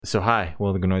So hi,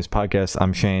 Will the Good Noise Podcast.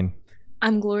 I'm Shane,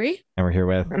 I'm Glory. and we're here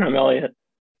with. And I'm Elliot.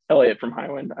 Elliot from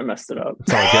Highwind. I messed it up.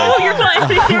 It's all Oh, good. you're fine.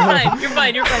 You're fine. You're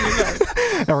fine. You're fine. You're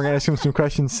fine. And we're gonna ask them some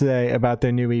questions today about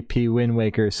their new EP, Wind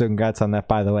Waker. So congrats on that,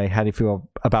 by the way. How do you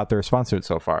feel about the response to it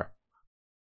so far?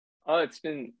 Oh, it's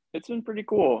been pretty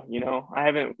cool. I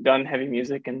haven't done heavy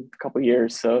music in a couple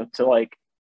years, so to like,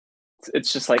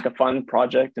 it's just like a fun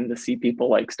project, and to see people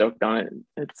like stoked on it,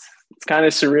 it's kind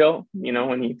of surreal.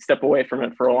 When you step away from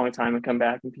it for a long time and come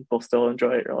back, and people still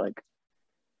enjoy it. You're like,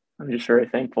 I'm just very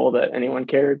thankful that anyone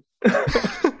cared.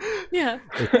 Yeah.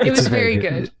 It was very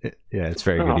good. Yeah, it's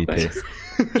very Oh, good EP. thanks.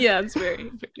 Yeah, it's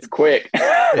very. It's quick.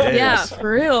 It Yeah, is.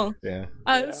 for real. Yeah.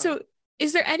 Yeah. So,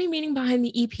 is there any meaning behind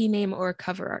the EP name or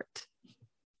cover art?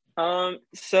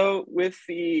 So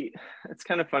it's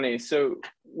kind of funny. So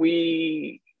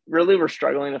we really were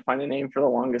struggling to find a name for the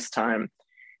longest time.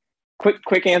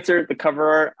 Quick answer, the cover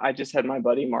art, I just had my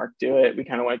buddy Mark do it. We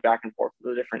kind of went back and forth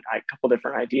with a couple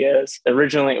different ideas.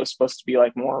 Originally, it was supposed to be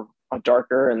like more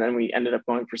darker, and then we ended up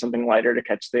going for something lighter to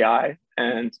catch the eye.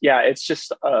 And yeah, it's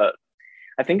just, I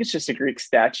think it's just a Greek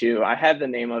statue. I had the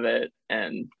name of it,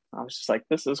 and I was just like,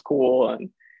 this is cool. And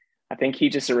I think he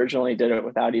just originally did it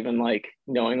without even like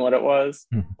knowing what it was.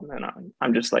 Hmm. And then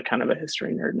I'm just like kind of a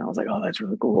history nerd, and I was like, oh, that's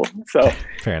really cool. So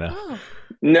Fair enough.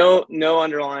 Oh, no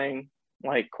underlying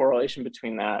like correlation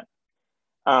between that.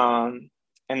 And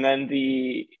then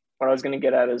what I was going to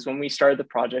get at is, when we started the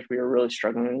project, we were really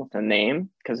struggling with the name,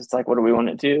 because it's like, what do we want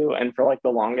to do? And for like the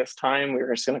longest time, we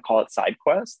were just going to call it Side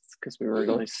Quests, because we were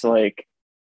really just like,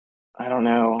 I don't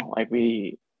know, like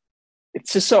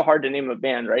it's just so hard to name a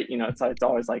band, right? It's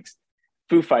always like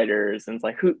Foo Fighters, and it's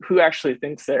like, who actually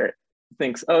thinks,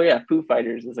 oh yeah, Foo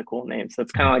Fighters is a cool name. So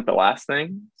it's kind of like the last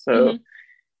thing. So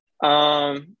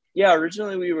yeah,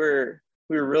 originally we were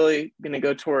really going to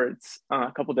go towards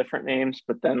a couple different names,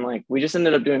 but then like we just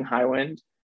ended up doing Highwind.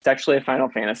 It's actually a Final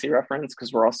Fantasy reference,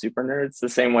 because we're all super nerds, the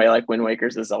same way like Wind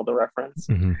Waker's a Zelda reference.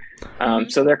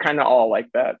 So they're kind of all like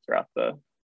that throughout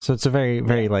So it's a very,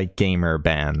 very like gamer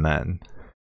band then.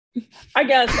 I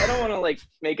guess I don't want to like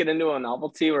make it into a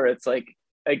novelty where it's like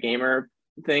a gamer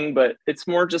thing, but it's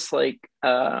more just like,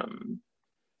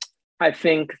 I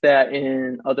think that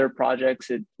in other projects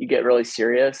you get really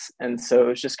serious, and so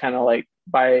it's just kind of like,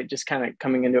 by just kind of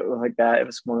coming into it like that, it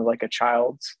was more like a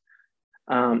child's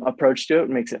approach to it. It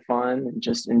makes it fun, and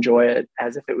just enjoy it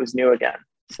as if it was new again.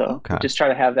 So Okay. just try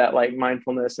to have that like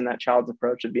mindfulness and that child's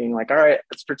approach of being like, all right,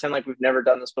 let's pretend like we've never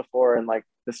done this before, and like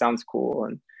this sounds cool,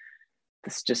 and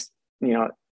it's just,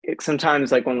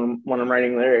 sometimes like when I'm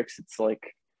writing lyrics, it's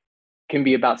like can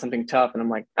be about something tough, and I'm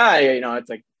like, yeah, it's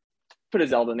like, put a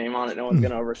Zelda name on it, no one's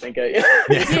gonna overthink it.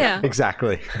 Yeah.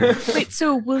 Exactly. Wait,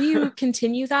 so will you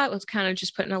continue that with kind of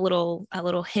just putting a little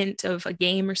hint of a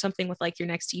game or something with like your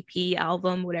next EP,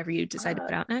 album, whatever you decide to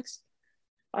put out next?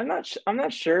 I'm not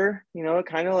sure. It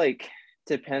kind of like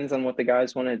depends on what the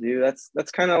guys want to do.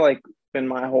 That's kind of like been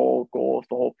my whole goal of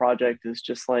the whole project, is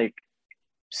just like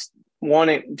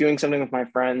doing something with my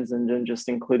friends, and then just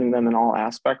including them in all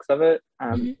aspects of it.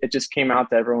 It just came out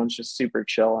that everyone's just super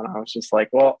chill, and I was just like,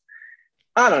 well,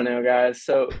 I don't know, guys.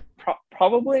 So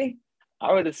probably,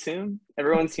 I would assume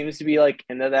everyone seems to be like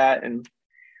into that. And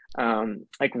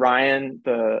like Ryan,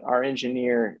 our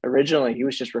engineer, originally he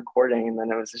was just recording, and then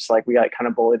it was just like we like kind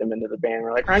of bullied him into the band.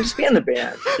 We're like, Ryan, just be in the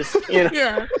band, just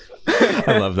Yeah.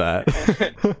 I love that.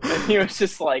 And he was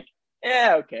just like,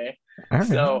 yeah, okay. All right.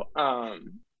 So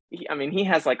he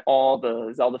has like all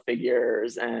the Zelda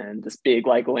figures and this big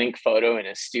like Link photo in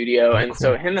his studio. And cool.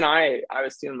 so him and I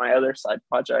was doing my other side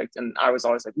project, and I was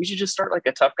always like, we should just start like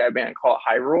a tough guy band, call it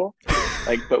Hyrule,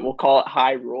 but we'll call it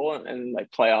Hyrule, and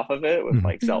like play off of it with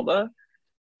like Zelda.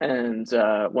 And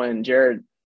when Jared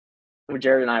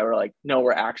and I were like, no,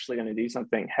 we're actually going to do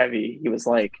something heavy, he was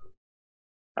like,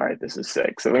 all right, this is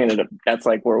sick. So we ended up, that's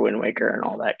like where Wind Waker and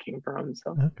all that came from.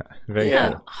 So Okay. Very Yeah.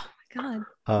 cool. Oh my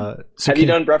God. So have you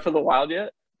done Breath of the Wild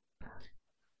yet?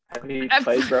 Have you I've-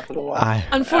 played Breath of the Wild?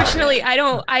 Unfortunately, I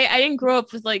don't. I didn't grow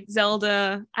up with like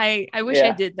Zelda. I wish I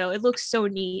Yeah. did though. It looks so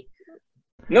neat.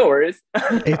 No worries.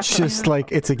 It's just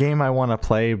like, it's a game I want to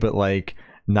play, but like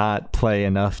not play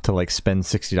enough to like spend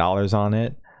 $60 on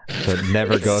it. So it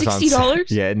never It's goes on. $60?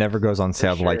 Yeah, it never goes on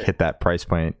sale to like sure. hit that price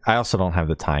point. I also don't have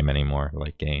the time anymore,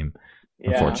 like game.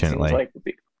 Yeah, Unfortunately. seems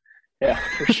like yeah,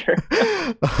 for sure.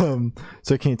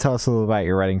 So can you tell us a little about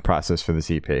your writing process for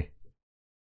this EP?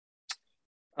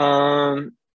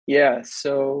 Yeah,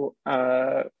 so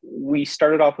we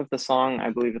started off with the song, I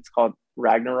believe it's called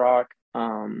Ragnarok.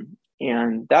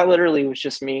 And that literally was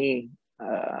just me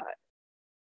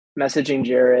messaging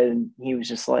Jared. He was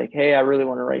just like, hey, I really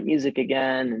want to write music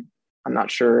again, and I'm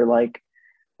not sure like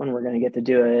when we're going to get to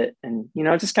do it. And, you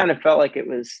know, it just kind of felt like it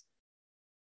was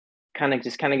kind of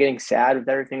getting sad with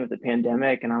everything with the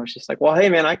pandemic. And I was just like, well, hey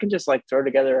man, I can just like throw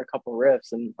together a couple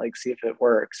riffs and like see if it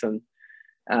works. And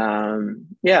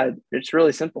yeah, it's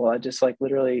really simple. I just like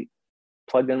literally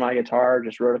plugged in my guitar,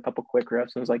 just wrote a couple quick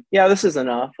riffs and was like, yeah, this is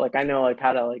enough. Like I know like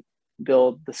how to like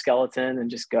build the skeleton and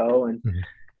just go. And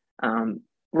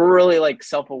we're really like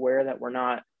self-aware that we're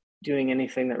not doing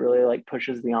anything that really like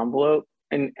pushes the envelope.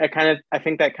 And I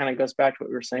think that kind of goes back to what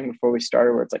we were saying before we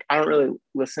started, where it's like I don't really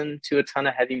listen to a ton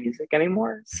of heavy music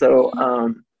anymore. So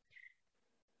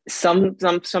some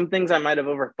things I might have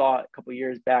overthought a couple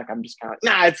years back, I'm just kind of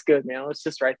like, nah, it's good, man. Let's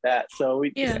just write that. So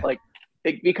we just like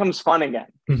it becomes fun again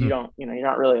because you don't, you know, you're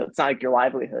not really. It's not like your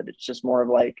livelihood. It's just more of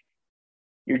like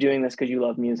you're doing this because you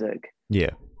love music. Yeah.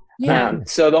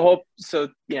 So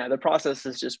the process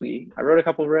is just I wrote a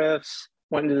couple riffs,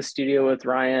 went into the studio with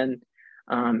Ryan.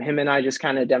 Him and I just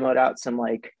kind of demoed out some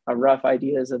like rough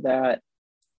ideas of that.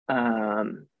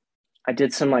 I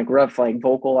did some like rough like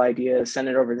vocal ideas, sent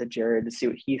it over to Jared to see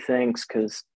what he thinks,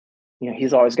 because you know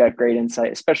he's always got great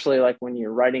insight, especially like when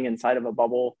you're writing inside of a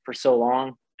bubble for so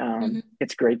long.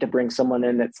 It's great to bring someone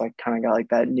in that's like kind of got like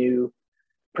that new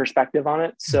perspective on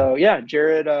it. So yeah,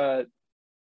 Jared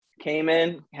came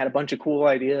in, had a bunch of cool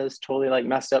ideas, totally like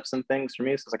messed up some things for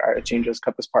me. So I was like, all right, change this,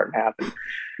 cut this part in half.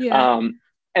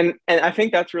 And and I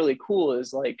think that's really cool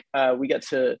is like we get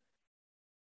to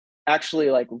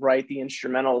actually like write the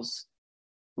instrumentals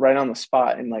right on the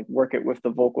spot and like work it with the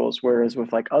vocals. Whereas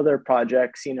with like other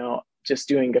projects, you know, just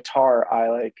doing guitar, I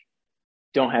like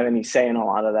don't have any say in a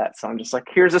lot of that. So I'm just like,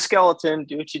 here's a skeleton,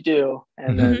 do what you do,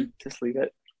 and then just leave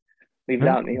it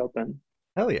out in the open.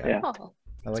 Hell yeah. Oh,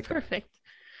 I like that. perfect.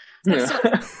 So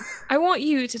I want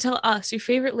you to tell us your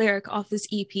favorite lyric off this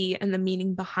EP and the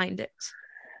meaning behind it.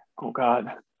 Oh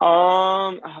God.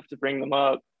 I have to bring them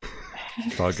up.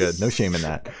 It's all good. No shame in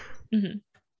that.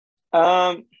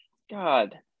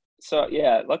 God. So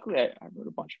yeah, luckily I wrote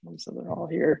a bunch of them, so they're all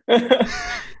here.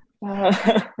 I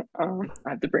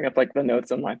have to bring up like the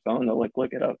notes on my phone to like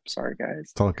look it up. Sorry guys.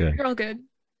 It's all good. You're all good.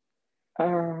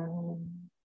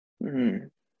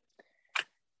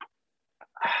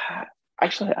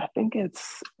 Actually, I think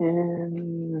it's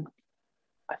in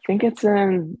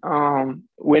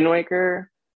Wind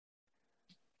Waker.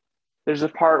 There's a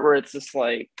part where it's just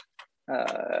like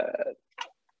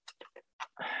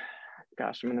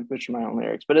gosh, I'm gonna butcher my own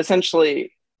lyrics, but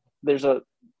essentially there's a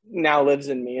now lives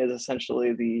in me is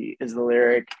essentially the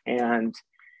lyric, and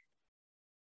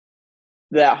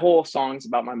that whole song's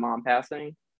about my mom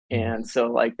passing. And so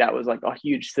like that was like a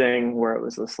huge thing where it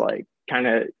was just like kind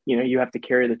of, you know, you have to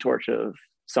carry the torch of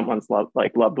someone's loved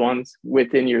ones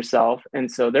within yourself. And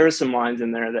so there were some lines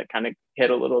in there that kind of hit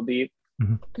a little deep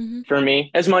for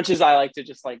me, as much as I like to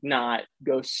just like not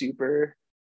go super.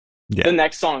 The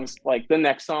next song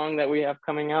that we have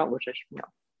coming out, which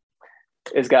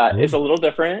is a little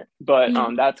different, but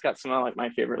that's got some of like my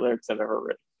favorite lyrics I've ever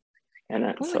written in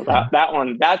it. So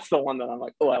that's the one that I'm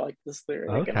like, oh, I like this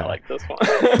lyric and I like this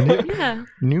one.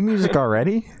 New music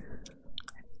already?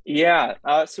 Yeah.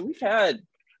 So we've had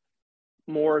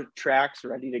more tracks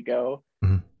ready to go.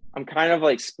 I'm kind of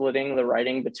like splitting the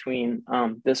writing between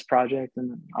this project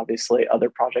and obviously other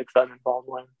projects that I'm involved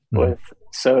with.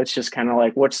 So it's just kind of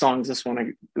like, what songs this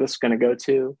going to go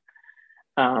to?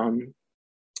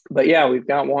 But yeah, we've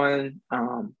got one.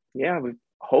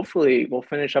 Hopefully we'll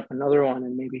finish up another one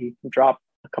and maybe drop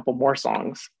a couple more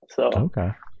songs. So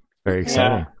okay, very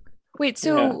exciting. Wait,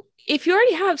 so if you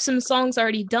already have some songs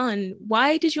already done,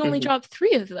 why did you only drop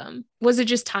 3 of them? Was it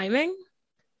just timing?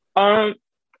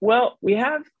 Well, we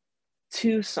have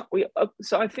 2 songs.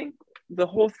 So I think the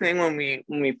whole thing when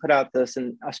we put out this,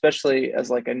 and especially as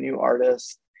like a new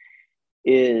artist,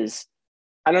 is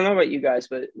I don't know about you guys,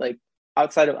 but like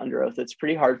outside of Under Oath, it's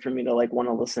pretty hard for me to like want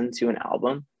to listen to an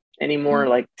album anymore.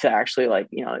 Like to actually like,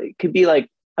 you know, it could be like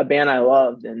a band I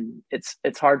loved, and it's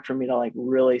hard for me to like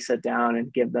really sit down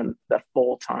and give them the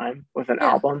full time with an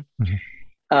album.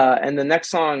 And the next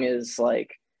song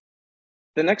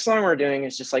we're doing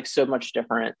is just like so much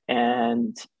different,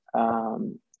 and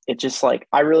it just like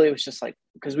I really was just like,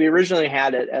 because we originally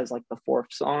had it as like the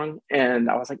 4th song,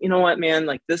 and I was like, you know what, man,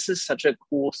 like this is such a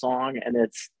cool song, and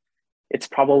it's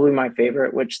probably my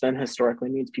favorite, which then historically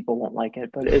means people won't like it,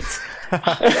 but it's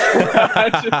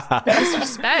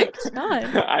disrespect. God.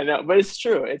 I know, but it's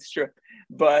true.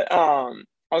 But I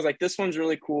was like, this one's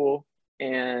really cool,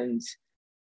 and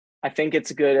I think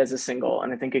it's good as a single,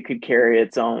 and I think it could carry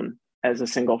its own as a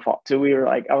single fall. So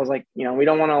I was like, you know, we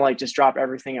don't want to like just drop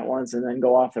everything at once and then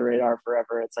go off the radar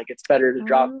forever. It's like, it's better to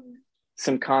drop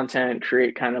some content,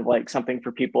 create kind of like something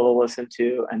for people to listen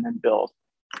to, and then build.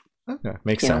 Okay.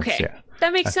 Makes Yeah. sense. Okay. Yeah.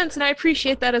 That makes sense, and I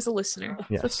appreciate that as a listener.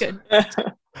 Yes. That's good.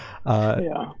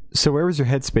 Yeah. So where was your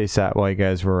headspace at while you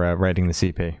guys were writing the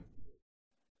CP?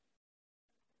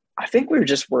 I think we were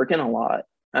just working a lot,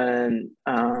 and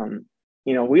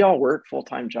we all work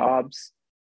full-time jobs,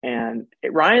 and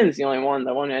Ryan's the only one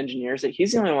that engineers it.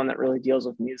 He's the only one that really deals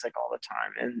with music all the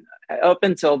time. And up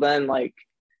until then, like,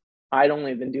 I'd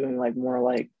only been doing like more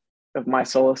like of my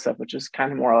solo stuff, which is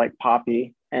kind of more like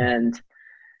poppy. And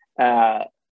the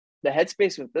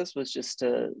headspace with this was just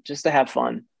to have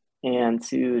fun and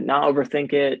to not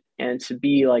overthink it, and to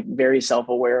be like very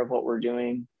self-aware of what we're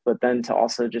doing, but then to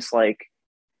also just like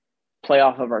play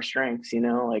off of our strengths.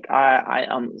 Like I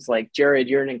was like, Jared,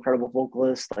 you're an incredible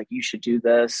vocalist, like you should do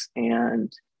this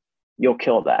and you'll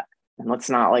kill that, and let's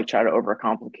not like try to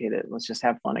overcomplicate it, let's just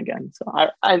have fun again. So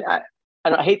I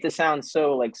hate to sound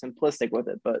so like simplistic with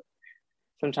it, but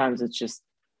sometimes it's just,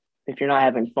 if you're not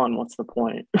having fun, what's the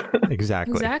point?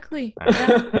 Exactly.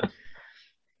 Yeah.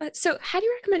 So how do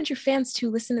you recommend your fans to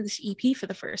listen to this EP for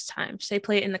the first time? Should they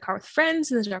play it in the car with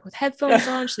friends, in the dark with headphones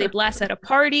on? Should they blast at a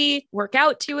party, work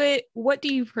out to it? What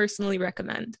do you personally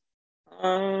recommend?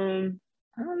 I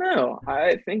don't know.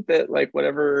 I think that like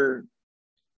whatever.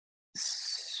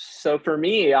 So for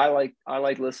me, I like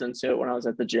listening to it when I was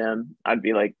at the gym. I'd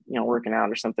be like, working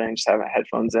out or something, just having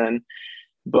headphones in.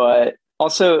 But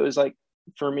also it was like,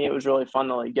 for me, it was really fun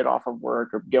to like get off of work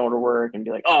or go to work and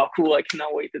be like, oh, cool, I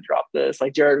cannot wait to drop this.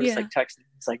 Like Jared was like texting me,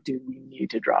 he's like, dude, we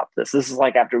need to drop this. This is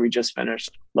like after we just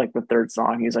finished like the third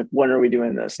song. He's like, when are we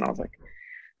doing this? And I was like,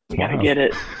 we gotta get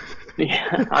it.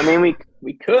 Yeah, I mean,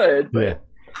 we could, but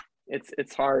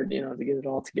it's hard, to get it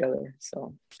all together.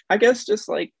 So I guess just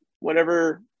like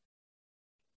whatever,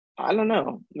 I don't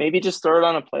know, maybe just throw it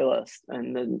on a playlist,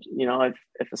 and then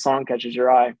if a song catches your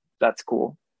eye, that's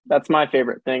cool. That's my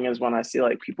favorite thing, is when I see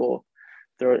like people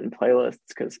throw it in playlists,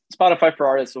 because Spotify for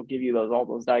Artists will give you all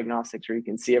those diagnostics where you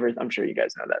can see everything. I'm sure you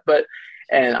guys know that, but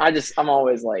I'm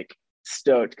always like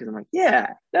stoked, because I'm like,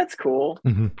 yeah, that's cool.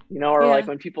 Mm-hmm. Or like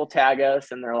when people tag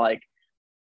us and they're like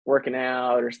working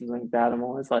out or something like that, I'm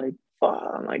always like,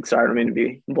 fuck. I'm like, sorry, I don't mean to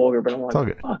be vulgar, but I'm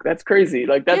like, fuck, that's crazy.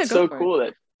 Like that's so cool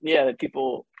that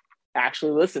people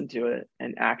actually listen to it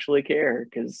and actually care,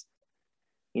 because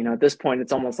at this point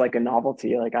it's almost like a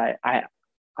novelty. Like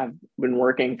I've been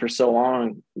working for so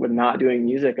long with not doing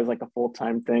music as like a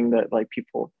full-time thing, that like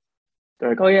people, they're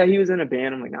like, oh yeah, he was in a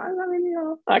band. I'm like, I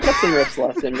mean, I got some riffs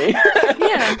left in me.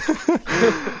 Yeah.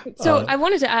 So I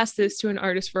wanted to ask this to an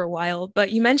artist for a while,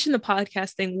 but you mentioned the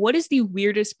podcast thing. What is the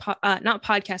weirdest not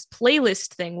podcast,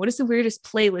 playlist thing? What is the weirdest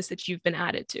playlist that you've been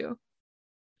added to?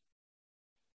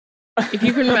 If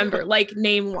you can remember, like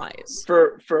name wise.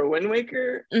 For Wind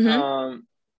Waker,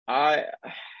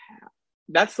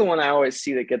 that's the one I always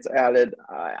see that gets added.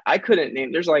 I couldn't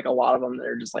name. There's like a lot of them that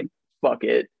are just like fuck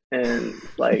it, and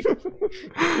like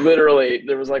literally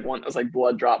there was like one that was like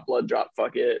blood drop,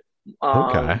 fuck it.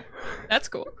 Okay, that's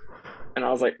cool. And I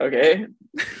was like, okay.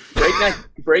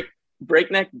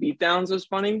 Breakneck Beatdowns was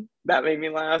funny. That made me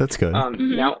laugh. That's good.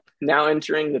 Now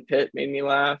Entering the Pit made me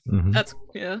laugh. Mm-hmm. That's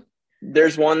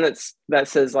There's one that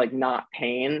says like Not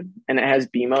Pain, and it has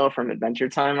BMO from Adventure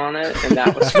Time on it, and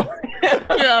that was funny.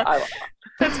 Yeah,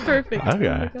 that's perfect. Okay,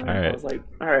 oh all right. I was like,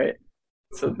 all right.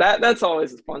 So that's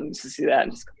always fun to see that,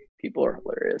 and just people are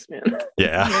hilarious, man.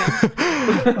 Yeah.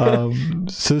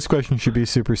 So this question should be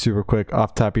super, super quick.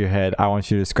 Off the top of your head, I want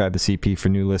you to describe the CP for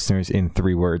new listeners in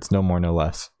 3 words, no more, no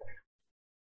less.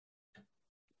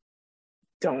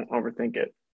 Don't overthink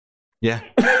it. Yeah.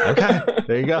 Okay.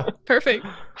 There you go. Perfect.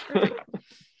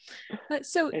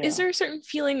 Is there a certain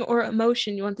feeling or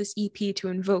emotion you want this EP to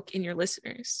invoke in your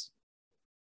listeners?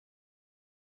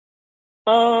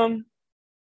 I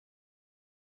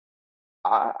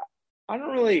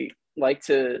don't really like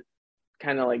to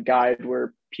kind of like guide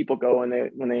where people go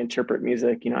when they interpret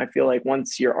music. I feel like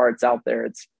once your art's out there,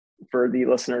 it's for the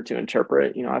listener to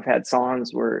interpret. I've had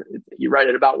songs where you write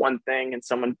it about one thing and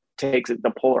someone takes it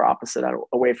the polar opposite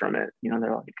away from it.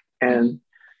 They're like, and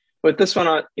with this one,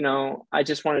 I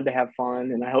just wanted to have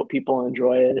fun, and I hope people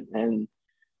enjoy it. And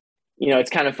it's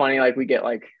kind of funny, like we get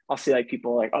like, I'll see like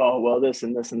people like, oh well, this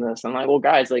and this and this. I'm like, well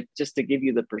guys, like just to give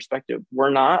you the perspective, we're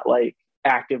not like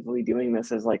actively doing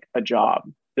this as like a job.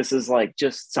 This is like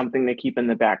just something to keep in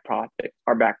the back pocket.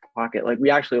 Like we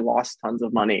actually lost tons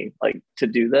of money like to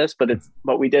do this,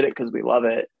 but we did it because we love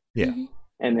it. Yeah.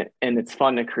 And it's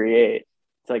fun to create.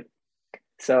 It's like,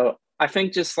 so I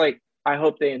think just like, I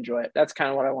hope they enjoy it. That's kind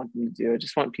of what I want them to do. I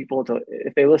just want people to,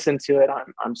 if they listen to it,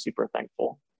 I'm super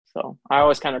thankful. So I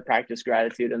always kind of practice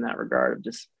gratitude in that regard.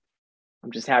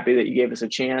 I'm just happy that you gave us a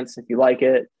chance. If you like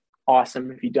it,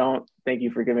 awesome. If you don't, thank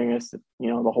you for giving us,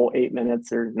 the whole 8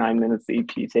 minutes or 9 minutes the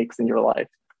EP takes in your life.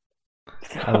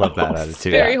 I love that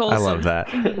attitude. Very I wholesome. love that.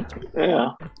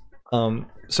 Yeah.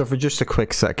 So for just a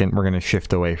quick second, we're going to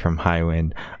shift away from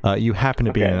Highwind. You happen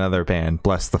to be in Okay. another band,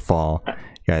 Bless the Fall. You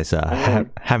guys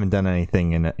haven't done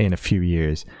anything in a few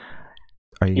years.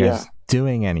 Are you guys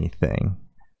doing anything?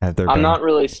 Have there I'm been... not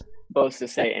really supposed to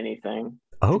say anything.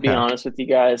 To be Okay. honest with you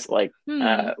guys, like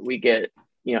Hmm. we get,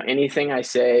 anything I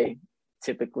say,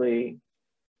 typically,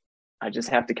 I just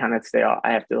have to kind of stay off.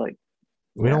 I have to like.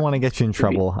 We don't want to get you in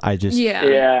trouble. I just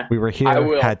Yeah. we were I here,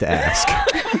 will. had to ask.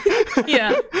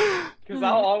 Yeah. Because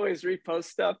I'll always repost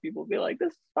stuff. People be like,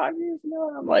 "This is 5 years ago."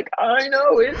 And I'm like, "I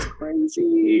know, it's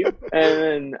crazy."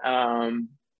 And then,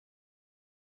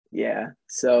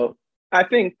 So I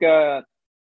think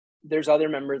there's other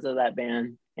members of that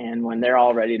band, and when they're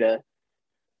all ready to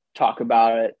talk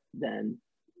about it, then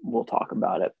we'll talk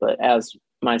about it. But as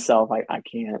myself, I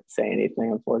can't say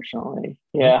anything, unfortunately.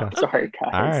 Yeah, Okay. sorry,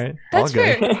 guys. All right. That's All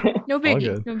good. fair. No biggie.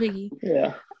 good. No biggie.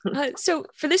 Yeah. So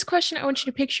for this question, I want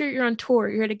you to picture you're on tour.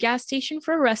 You're at a gas station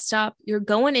for a rest stop. You're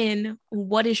going in.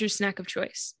 What is your snack of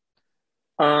choice?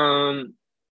 I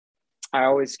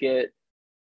always get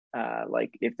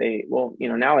like if they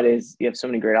nowadays you have so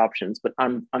many great options, but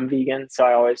I'm vegan, so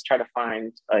I always try to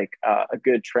find like a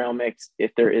good trail mix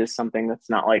if there is something that's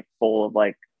not like full of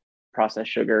like processed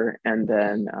sugar, and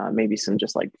then maybe some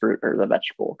just like fruit or the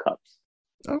vegetable cups.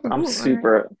 Okay.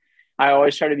 I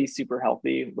always try to be super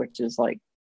healthy, which is like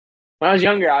when I was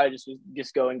younger, I would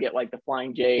just go and get like the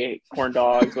Flying J corn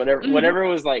dogs, whatever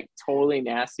was like totally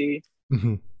nasty.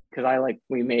 Mhm. Because I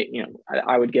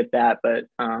would get that, but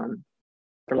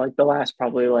for like the last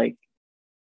probably like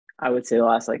I would say the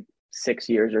last like 6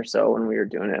 years or so when we were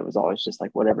doing it, it was always just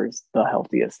like whatever's the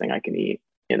healthiest thing I can eat,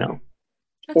 That's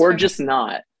or fair. just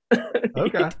not.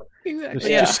 Okay. Exactly.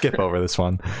 Just skip over this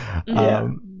one. Yeah.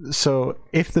 So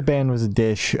if the band was a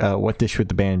dish, what dish would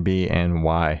the band be and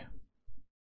why?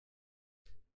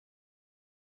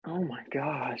 Oh my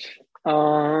gosh.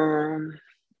 Oh,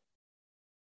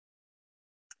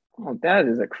 that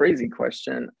is a crazy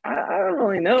question. I don't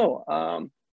really know.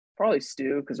 Probably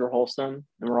stew because we're wholesome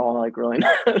and we're all like really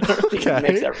Okay.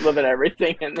 mix a little bit of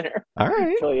everything in there. All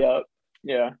right. Fill you up.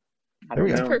 Yeah. I There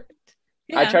we don't go. know. Perfect.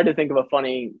 I Yeah. tried to think of a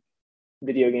funny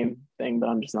video game thing, but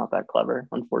I'm just not that clever,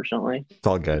 unfortunately. It's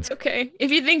all good. It's okay. If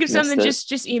you think of Missed something, it.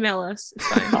 just email us. It's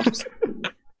fine.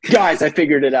 Guys, I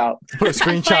figured it out. Put a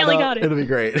screenshot finally up. got it. It'll be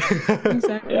great.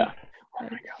 Exactly. Yeah. Oh my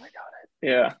god, I got it.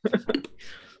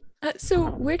 Yeah. So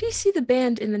where do you see the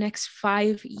band in the next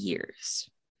 5 years?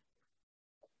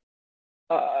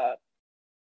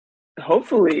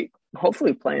 Hopefully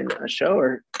playing a show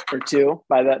or two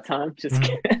by that time. Just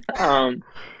kidding.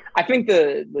 I think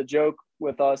the joke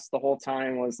with us the whole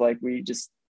time was like we just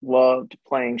loved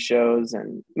playing shows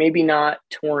and maybe not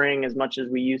touring as much as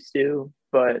we used to,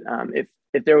 but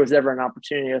if there was ever an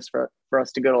opportunity for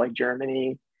us to go to like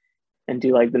Germany and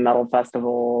do like the metal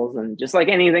festivals and just like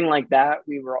anything like that,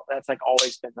 that's like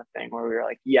always been the thing where we were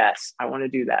like, yes, I want to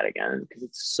do that again because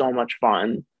it's so much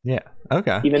fun. Yeah.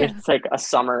 Okay. Even Yeah. if it's like a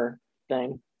summer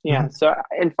thing. Yeah. Mhm. So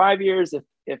in 5 years,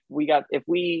 if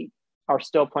we are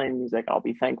still playing music, I'll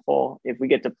be thankful. If we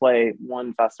get to play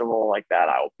one festival like that,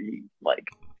 I'll be like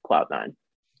cloud nine.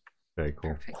 Very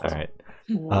cool. Perfect. All right.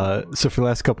 So for the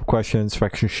last couple questions, if I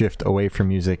can shift away from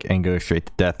music and go straight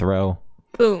to death row.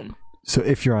 Boom. So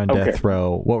if you're on death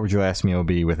row, what would your last meal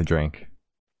be with a drink?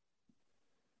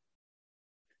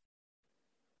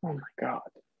 Oh my god.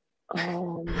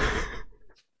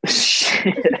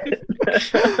 Shit.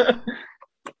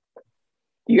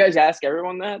 You guys ask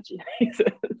everyone that? Jesus.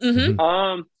 Mm-hmm.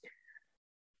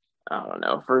 I don't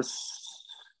know. First,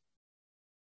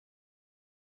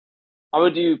 I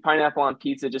would do pineapple on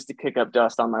pizza just to kick up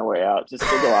dust on my way out, just to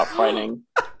go out fighting.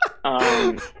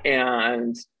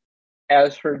 And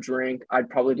as for drink, I'd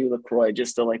probably do LaCroix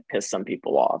just to like piss some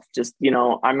people off. Just,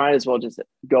 I might as well just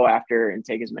go after and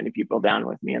take as many people down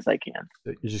with me as I can.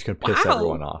 You're just gonna piss Wow.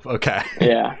 everyone off. Okay.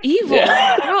 Yeah. Evil.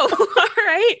 Yeah. Oh, all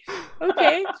right.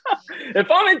 Okay. If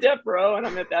I'm in death row and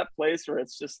I'm at that place where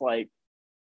it's just like,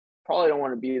 probably don't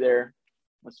want to be there.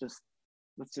 Let's just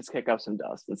kick up some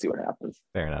dust. Let's see what happens.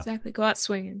 Fair enough. Exactly. Go out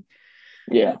swinging.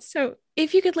 Yeah. So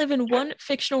if you could live in one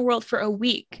fictional world for a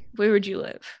week, where would you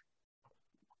live?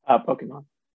 Pokemon.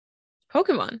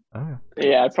 Pokemon. Oh,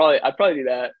 Yeah, I'd probably do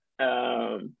that.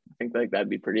 I think like that'd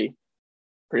be pretty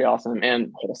awesome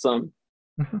and wholesome.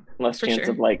 Mhm. Less For chance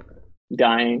sure. of like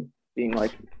dying, being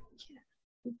like.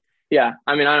 Yeah,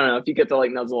 I mean, I don't know. If you get to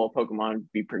like nuzzle a Pokemon,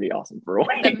 it'd be pretty awesome for a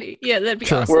That'd week. be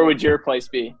Sure. awesome. Where would your place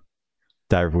be?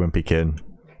 Dive Wimpy Kid.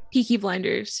 Peaky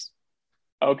Blinders.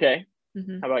 Okay.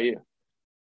 Mm-hmm. How about you?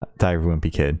 Diary of a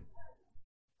Wimpy Kid.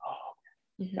 Oh,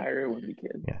 Diary of a Wimpy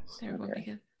Kid. Yes. Diary of a Wimpy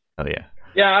Kid. Oh yeah.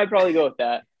 Yeah, I'd probably go with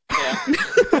that. Yeah.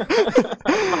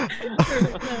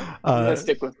 I'm gonna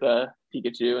stick with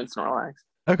Pikachu and Snorlax.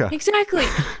 Okay. Exactly.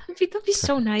 That'd be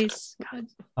so nice. God.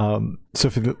 So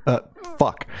for the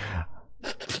fuck.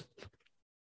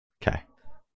 Okay.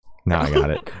 Now I got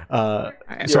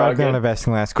it. So I've gone of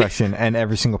asking the last question, and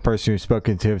every single person we've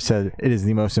spoken to have said it is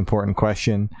the most important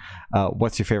question.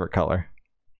 What's your favorite color?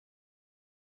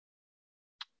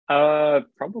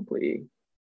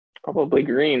 Probably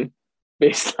green,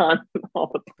 based on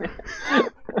all the plants.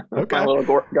 Okay. My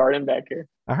little garden back here.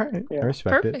 All right. Yeah. I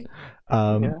respect Perfect.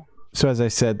 it. So as I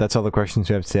said, that's all the questions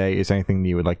we have today. Is there anything that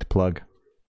you would like to plug?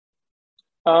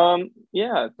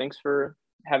 Yeah, thanks for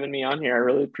having me on here. I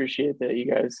really appreciate that you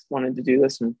guys wanted to do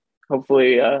this, and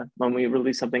hopefully when we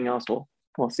release something else,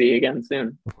 we'll see you again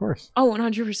soon. Of course. Oh,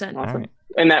 100%. Awesome. Right.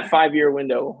 In that 5-year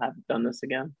window, we'll have done this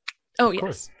again. Oh, Of yes.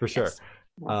 course, for sure. Yes.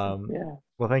 Awesome. Yeah.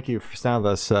 Well, thank you for staying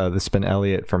with us. This has been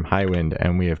Elliot from Highwind,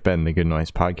 and we have been the Good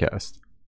Noise Podcast.